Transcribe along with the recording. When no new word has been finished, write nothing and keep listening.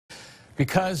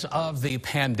Because of the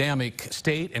pandemic,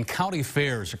 state and county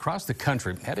fairs across the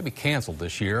country had to be canceled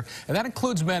this year, and that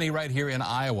includes many right here in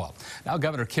Iowa. Now,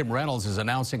 Governor Kim Reynolds is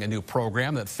announcing a new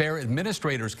program that fair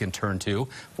administrators can turn to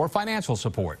for financial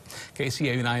support.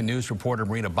 KCAU-9 News reporter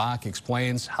Marina Bach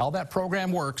explains how that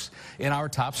program works in our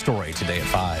top story today at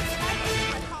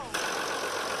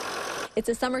 5. It's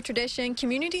a summer tradition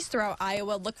communities throughout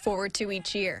Iowa look forward to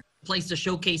each year. Place to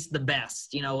showcase the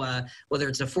best, whether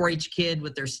it's a 4-H kid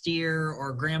with their steer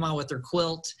or grandma with their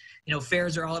quilt.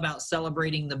 Fairs are all about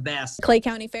celebrating the best. Clay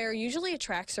County Fair usually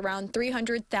attracts around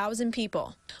 300,000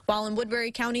 people, while in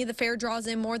Woodbury County the fair draws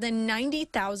in more than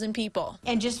 90,000 people.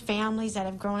 And just families that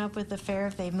have grown up with the fair,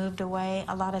 if they've moved away,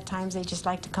 a lot of times they just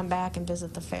like to come back and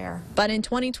visit the fair. But in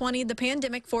 2020, the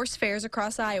pandemic forced fairs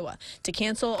across Iowa to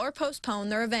cancel or postpone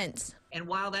their events. And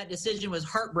while that decision was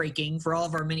heartbreaking for all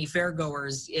of our many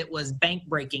fairgoers, it was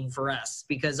bank-breaking for us,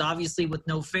 because obviously with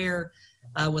no fair,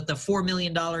 with the $4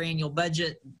 million annual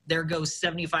budget, there goes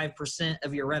 75%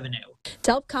 of your revenue.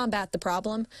 To help combat the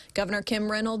problem, Governor Kim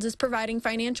Reynolds is providing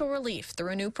financial relief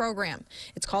through a new program.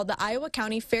 It's called the Iowa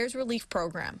County Fairs Relief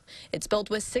Program. It's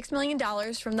built with $6 million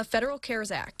from the Federal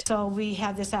CARES Act. So we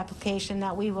have this application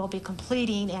that we will be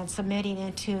completing and submitting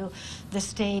into the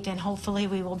state, and hopefully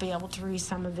we will be able to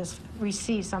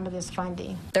receive some of this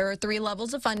funding. There are 3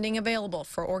 levels of funding available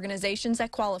for organizations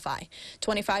that qualify: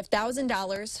 $25,000,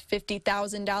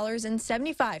 $50,000, and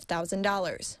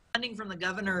 $75,000. Funding from the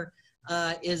governor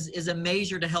is a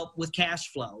measure to help with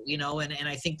cash flow, and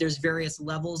I think there's various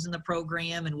levels in the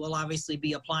program, and we'll obviously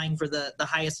be applying for the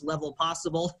highest level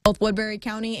possible. Both Woodbury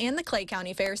County and the Clay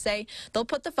County Fair say they'll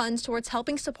put the funds towards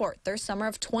helping support their summer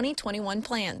of 2021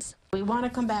 plans. We want to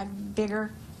come back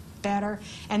bigger, better,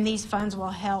 and these funds will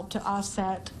help to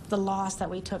offset the loss that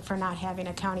we took for not having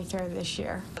a county fair this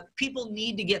year. People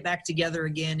need to get back together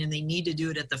again, and they need to do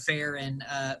it at the fair, and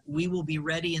we will be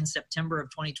ready in September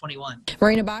of 2021.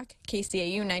 Marina Bach,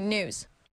 KCAU 9 News.